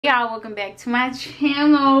Y'all, welcome back to my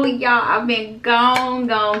channel. Y'all, I've been gone.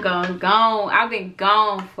 I've been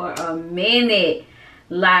gone for a minute.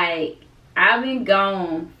 Like, I've been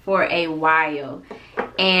gone for a while,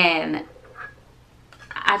 and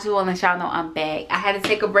I just want to let y'all know I'm back. I had to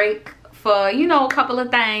take a break for, you know, a couple of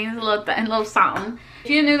things, a little something. If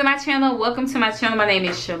you're new to my channel, welcome to my channel. My name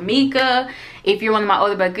is Chameka. If you're one of my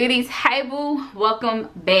older but goodies, hey boo, welcome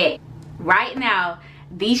back. Right now,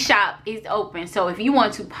 the shop is open, so if you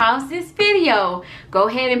want to pause this video, go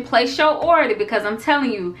ahead and place your order, because I'm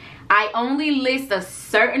telling you, I only list a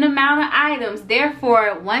certain amount of items.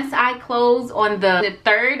 Therefore, once I close on the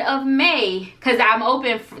 3rd of May, because I'm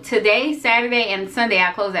open today, Saturday, and Sunday,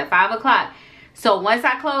 I close at 5 o'clock. So once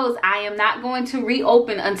I close, I am not going to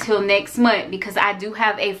reopen until next month, because I do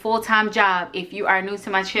have a full-time job. If you are new to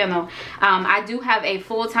my channel, I do have a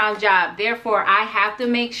full-time job. Therefore, I have to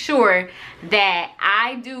make sure that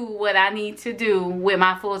I do what I need to do with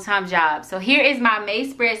my full-time job. So here is my May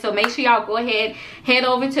spread. So make sure y'all go ahead, head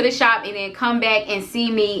over to the shop, and then come back and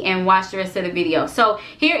see me and watch the rest of the video. So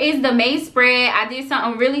here is the May spread. I did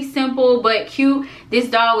something really simple but cute. This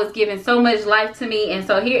doll was giving so much life to me, and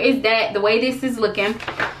so here is that, the way this is looking.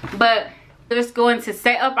 But we're just going to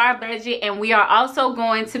set up our budget, and we are also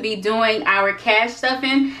going to be doing our cash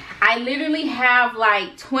stuffing. I literally have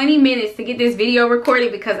like 20 minutes to get this video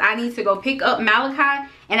recorded, because I need to go pick up Malachi,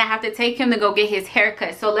 and I have to take him to go get his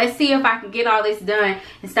haircut. So let's see if I can get all this done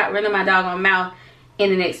and stop running my doggone mouth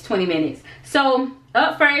in the next 20 minutes. So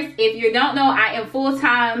up first, if you don't know, I am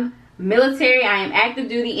full-time military. I am active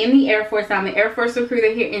duty in the Air Force. I'm an Air Force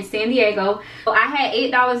recruiter here in San Diego. So I had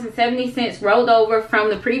 $8.70 rolled over from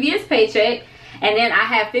the previous paycheck, and then I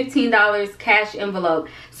have $15 cash envelope.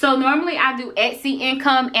 So normally I do Etsy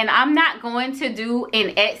income, and I'm not going to do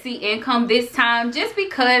an Etsy income this time, just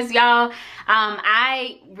because y'all,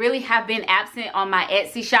 I really have been absent on my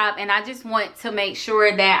Etsy shop, and I just want to make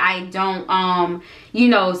sure that I don't you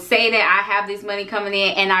know, say that I have this money coming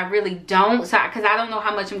in and I really don't, so because I don't know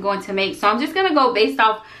how much I'm going to make. So I'm just gonna go based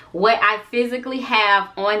off what I physically have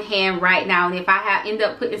on hand right now, and if I end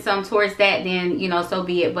up putting some towards that, then, you know, so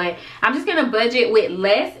be it. But I'm just gonna budget with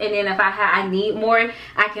less, and then if I need more,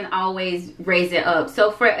 I can always raise it up.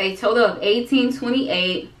 So for a total of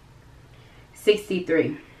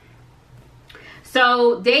 $1828.63.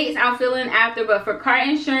 So dates I'll fill in after, but for car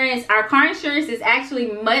insurance, our car insurance is actually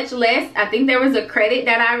much less. I think there was a credit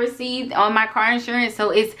that I received on my car insurance, so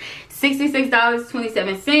it's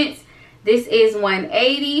 $66.27. This is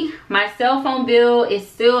 $180. My cell phone bill is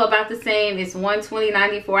still about the same. It's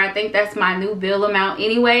 $120.94. I think that's my new bill amount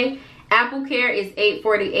anyway. Apple Care is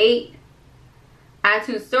 $848.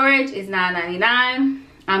 iTunes storage is $9.99.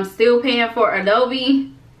 I'm still paying for Adobe.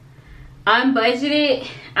 Unbudgeted,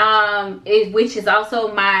 which is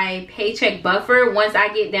also my paycheck buffer. Once I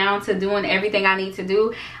get down to doing everything I need to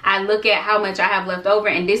do, I look at how much I have left over,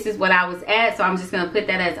 and this is what I was at, so I'm just gonna put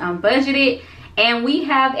that as unbudgeted. And we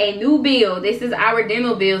have a new bill. This is our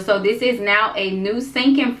dental bill, so this is now a new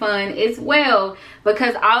sinking fund as well,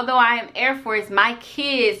 because although I am Air Force, my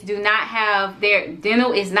kids do not have, their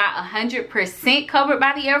dental is not 100% covered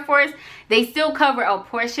by the Air Force. They still cover a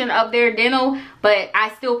portion of their dental, but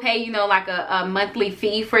I still pay, you know, like a monthly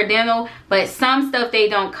fee for dental. But some stuff they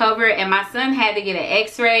don't cover, and my son had to get an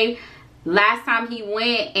x-ray last time he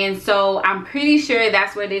went, and so I'm pretty sure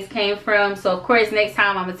that's where this came from. So of course next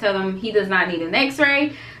time I'm gonna tell him he does not need an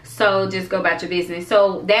x-ray, so just go about your business.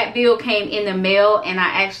 So that bill came in the mail, and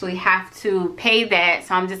I actually have to pay that,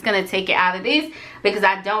 so I'm just gonna take it out of this, because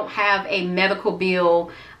I don't have a medical bill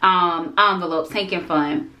envelope sinking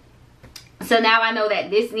fund. So now I know that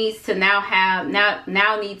this needs to now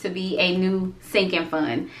need to be a new sinking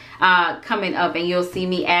fund coming up, and you'll see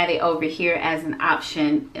me add it over here as an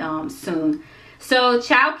option soon. So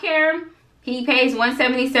childcare, he pays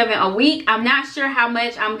 $177 a week. I'm not sure how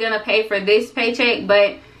much I'm gonna pay for this paycheck,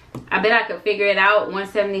 but I bet I could figure it out.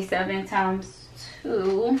 177 times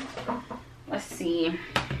 2. Let's see.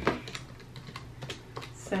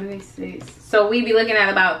 76. So we'd be looking at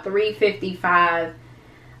about $355.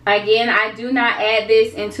 Again, I do not add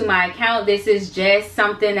this into my account. This is just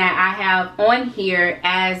something that I have on here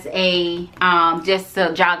as a just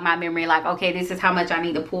to jog my memory, like, okay, this is how much I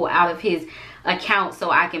need to pull out of his account so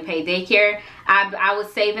I can pay daycare. I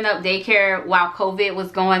was saving up daycare while COVID was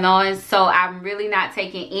going on, so I'm really not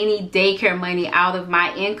taking any daycare money out of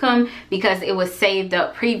my income, because it was saved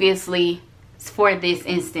up previously for this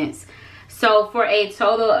instance. So for a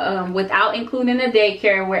total, without including the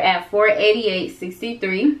daycare, we're at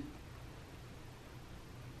 $488.63.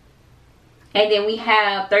 And then we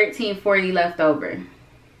have $1340 left over.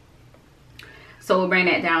 So we'll bring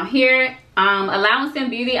that down here. Allowance and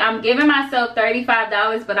beauty, I'm giving myself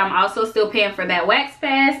 $35, but I'm also still paying for that wax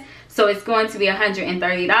pass, so it's going to be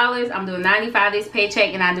 $130. I'm doing $95 this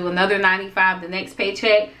paycheck, and I do another $95 the next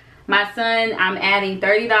paycheck. My son, I'm adding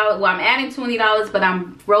 $30. Well, I'm adding $20, but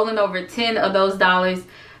I'm rolling over 10 of those dollars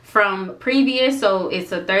from previous, so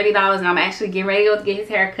it's a $30, and I'm actually getting ready to go get his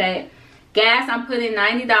hair cut. Gas, I'm putting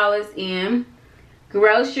 $90 in.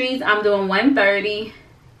 Groceries, I'm doing $130.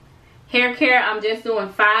 Hair care, I'm just doing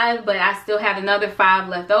 $5, but I still have another $5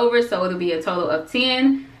 left over, so it'll be a total of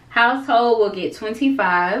 $10. Household will get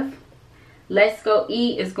 $25. Let's Go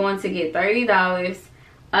Eat is going to get $30.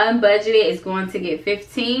 Unbudgeted is going to get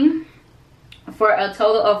 $15, for a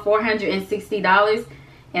total of $460.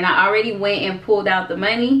 And I already went and pulled out the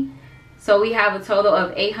money, so we have a total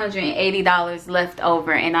of $880 left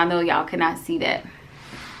over, and I know y'all cannot see that.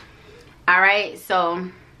 All right, so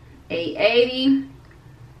 $880.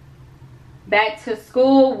 Back to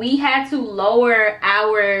school, we had to lower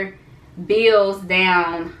our bills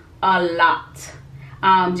down a lot,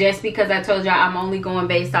 just because I told y'all I'm only going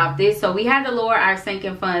based off this, so we had to lower our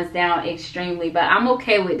sinking funds down extremely, but I'm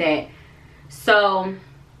okay with that. So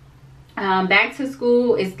back to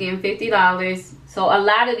school is getting $50, so a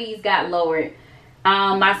lot of these got lowered.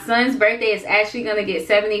 My son's birthday is actually going to get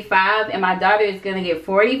 $75, and my daughter is going to get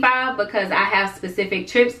 $45, because I have specific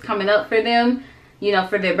trips coming up for them, you know,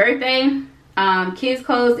 for their birthday. Kids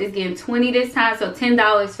clothes is getting $20 this time, so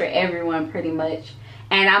 $10 for everyone pretty much,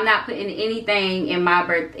 and I'm not putting anything in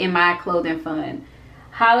my clothing fund.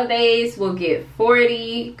 Holidays will get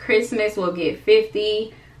 $40, Christmas will get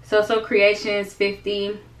 $50, Social Creations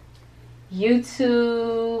 $50,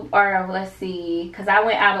 YouTube, or let's see, because I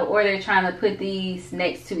went out of order trying to put these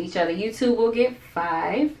next to each other. YouTube will get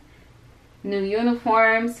 $5, new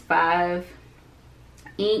uniforms $5,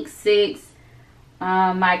 ink $6,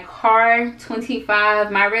 my car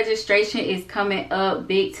 $25. My registration is coming up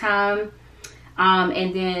big time.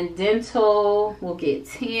 And then dental will get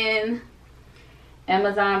 $10,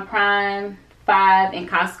 Amazon Prime $5, and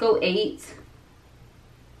Costco $8.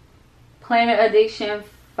 Planner addiction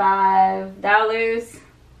 $5,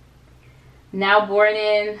 now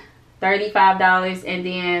boarding $35, and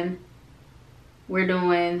then we're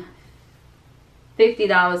doing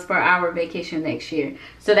 $50 for our vacation next year.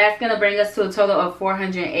 So that's gonna bring us to a total of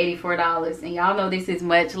 $484, and y'all know this is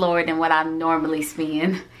much lower than what I normally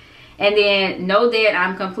spend. And then no debt,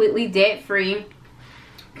 I'm completely debt free.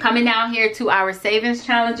 Coming down here to our savings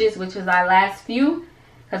challenges, which is our last few,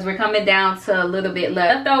 because we're coming down to a little bit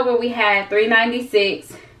left over. We had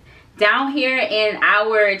 $396. Down here in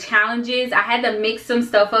our challenges, I had to mix some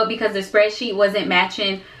stuff up because the spreadsheet wasn't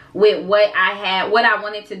matching with what I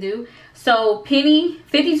wanted to do. So Penny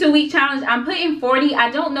 52-week challenge, I'm putting 40.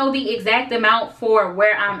 I don't know the exact amount for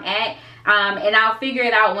where I'm at, and I'll figure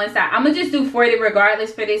it out once I'm gonna just do 40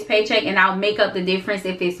 regardless for this paycheck, and I'll make up the difference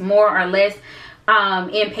if it's more or less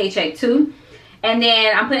in paycheck 2. And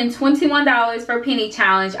then I'm putting $21 for Penny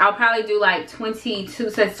challenge. I'll probably do like 22,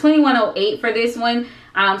 so it's $21.08 for this one.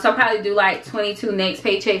 So I'll probably do like 22 next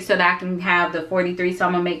paycheck so that I can have the 43. So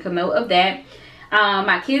I'm gonna make a note of that.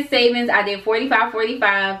 My kids savings, I did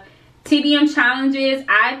 45. TBM challenges,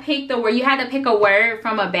 I picked the word, you had to pick a word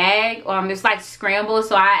from a bag, it's like scramble.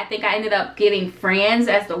 So I think I ended up getting friends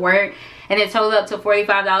as the word, and it totaled up to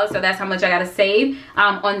 $45. So that's how much I got to save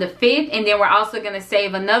on the 5th. And then we're also going to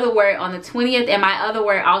save another word on the 20th, and my other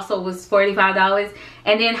word also was $45.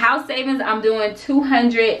 And then house savings, I'm doing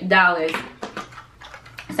 $200.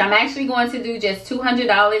 So I'm actually going to do just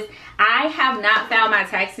 $200. I have not filed my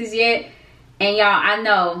taxes yet, and y'all, I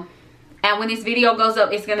know, and when this video goes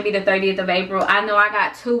up, it's going to be the 30th of April. I know I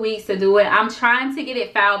got 2 weeks to do it. I'm trying to get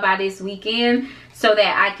it filed by this weekend so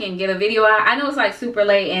that I can get a video out. I know it's like super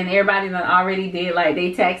late and everybody done already did like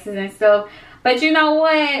their taxes and stuff. But you know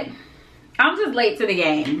what? I'm just late to the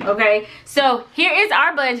game, okay? So here is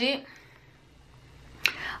our budget.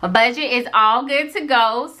 Our budget is all good to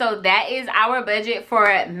go. So that is our budget for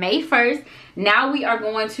May 1st. Now we are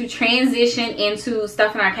going to transition into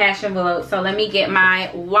stuff in our cash envelope. So let me get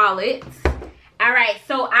my wallet. All right,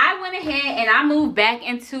 so I went ahead and I moved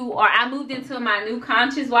into my new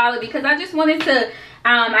Conscious wallet because I just wanted to,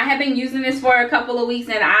 I have been using this for a couple of weeks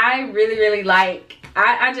and I really like,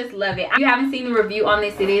 I just love it. If you haven't seen the review on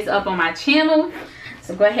this, it is up on my channel.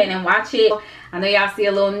 So go ahead and watch it. I know y'all see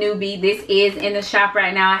a little newbie. This is in the shop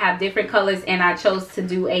right now. I have different colors and I chose to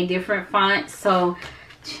do a different font. So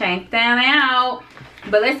check that out.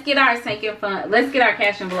 But let's get our sinking fund, let's get our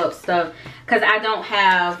cash envelope stuff, because I don't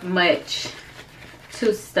have much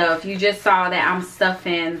to stuff. You just saw that I'm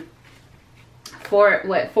stuffing for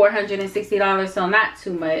what, $460, so not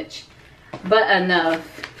too much, but enough.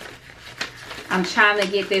 I'm trying to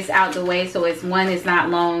get this out the way so it's not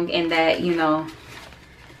long, and that, you know,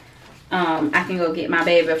 I can go get my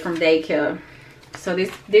baby from daycare. So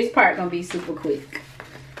this part gonna be super quick,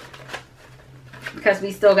 because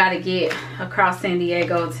we still got to get across San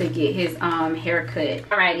Diego to get his haircut.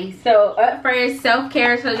 Alrighty, so up first,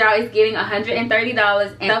 self-care. So y'all is getting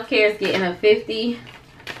 $130, and self-care is getting a 50,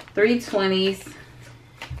 3 20s,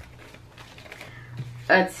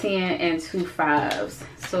 a 10, and 2 5s.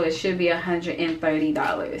 So it should be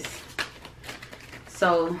 $130.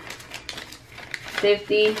 So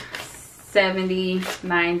 50, 70,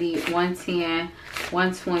 90, 110,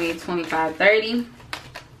 120, 25, 30.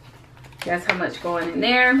 That's how much going in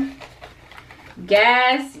there.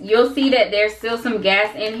 Gas, you'll see that there's still some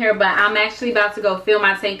gas in here, but I'm actually about to go fill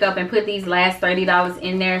my tank up and put these last $30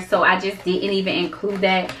 in there. So I just didn't even include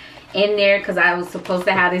that in there, because I was supposed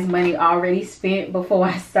to have this money already spent before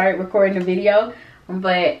I start recording the video,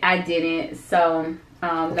 but I didn't. So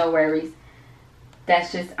no worries.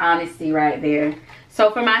 That's just honesty right there.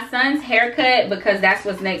 So for my son's haircut, because that's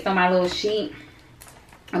what's next on my little sheet,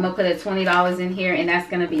 I'm gonna put a $20 in here, and that's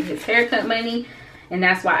gonna be his haircut money, and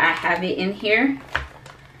that's why I have it in here.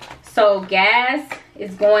 So gas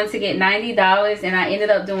is going to get $90, and I ended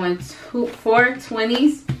up doing 4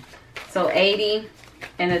 20s, so 80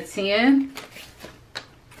 and a 10.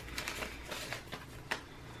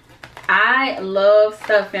 I love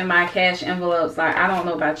stuff in my cash envelopes. Like, I don't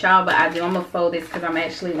know about y'all, but I do. I'm gonna fold this because I'm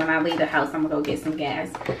actually, when I leave the house, I'm gonna go get some gas.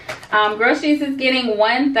 Groceries is getting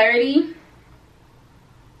 $130.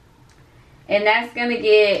 And that's gonna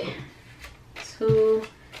get 2,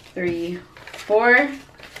 3, 4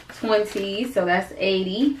 20s. So that's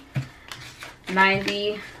 80,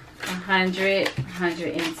 90, 100,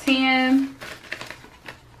 110.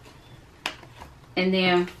 And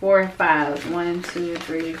then 4 5s. 1, 2,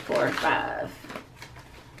 3, 4, 5.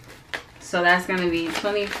 So that's gonna be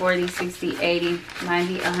 20, 40, 60, 80,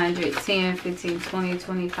 90, 100, 10, 15, 20,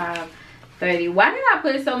 25, 30. Why did I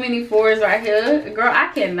put so many 4s right here? Girl, I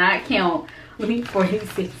cannot count. 20, 40,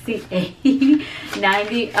 60, 80,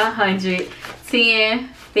 90, 100, 10,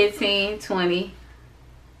 15, 20,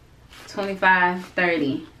 25,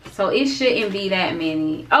 30. So it shouldn't be that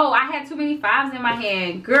many. Oh, I had too many 5s in my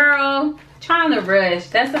hand. Girl, trying to rush.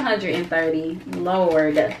 That's 130.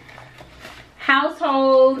 Lord.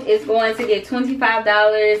 Household is going to get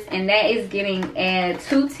 $25, and that is getting 2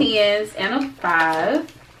 10s and a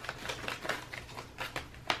 5.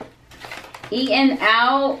 Eating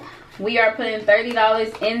out, we are putting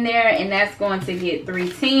 $30 in there, and that's going to get 3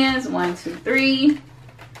 10s. 1, 2, 3.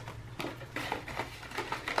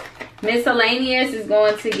 Miscellaneous is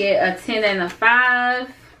going to get a 10 and a 5.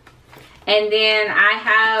 And then I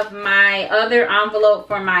have my other envelope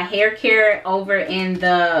for my hair care over in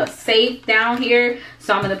the safe down here.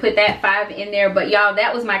 So I'm going to put that 5 in there. But y'all,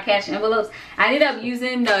 that was my cash envelopes. I ended up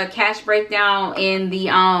using the cash breakdown in the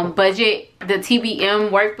budget, the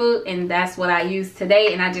TBM workbook. And that's what I used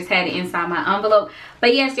today. And I just had it inside my envelope.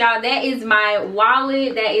 But yes, y'all, that is my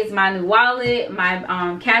wallet. That is my new wallet.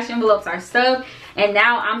 My cash envelopes are stuffed. And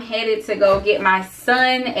now I'm headed to go get my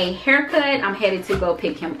son a haircut. I'm headed to go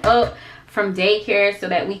pick him up from daycare so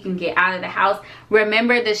that we can get out of the house.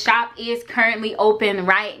 Remember, the shop is currently open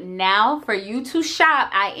right now for you to shop.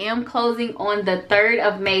 I am closing on the 3rd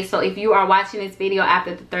of May. So if you are watching this video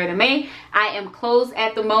after the 3rd of May, I am closed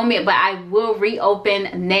at the moment, but I will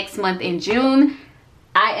reopen next month in June.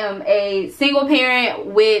 I am a single parent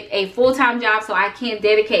with a full-time job, so I can't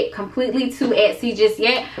dedicate completely to Etsy just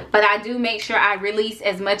yet, but I do make sure I release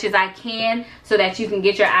as much as I can so that you can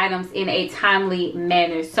get your items in a timely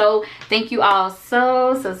manner. So thank you all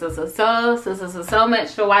so much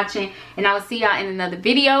for watching, and I will see y'all in another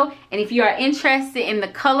video. And if you are interested in the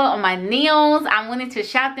color on my nails, I wanted to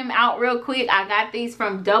shout them out real quick. I got these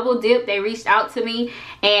from Double Dip. They reached out to me,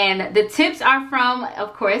 and the tips are from,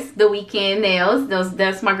 of course, The Weekend Nails.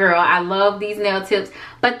 That's my girl. I love these nail tips,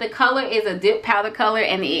 but the color is a dip powder color,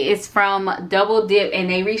 and it is from Double Dip, and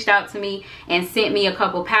they reached out to me and sent me a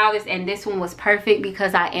couple powders, and this one was perfect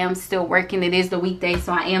because I am still working. It is the weekday,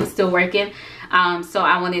 so I am still working. So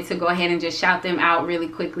I wanted to go ahead and just shout them out really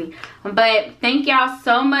quickly. But thank y'all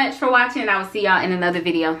so much for watching, and I will see y'all in another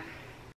video.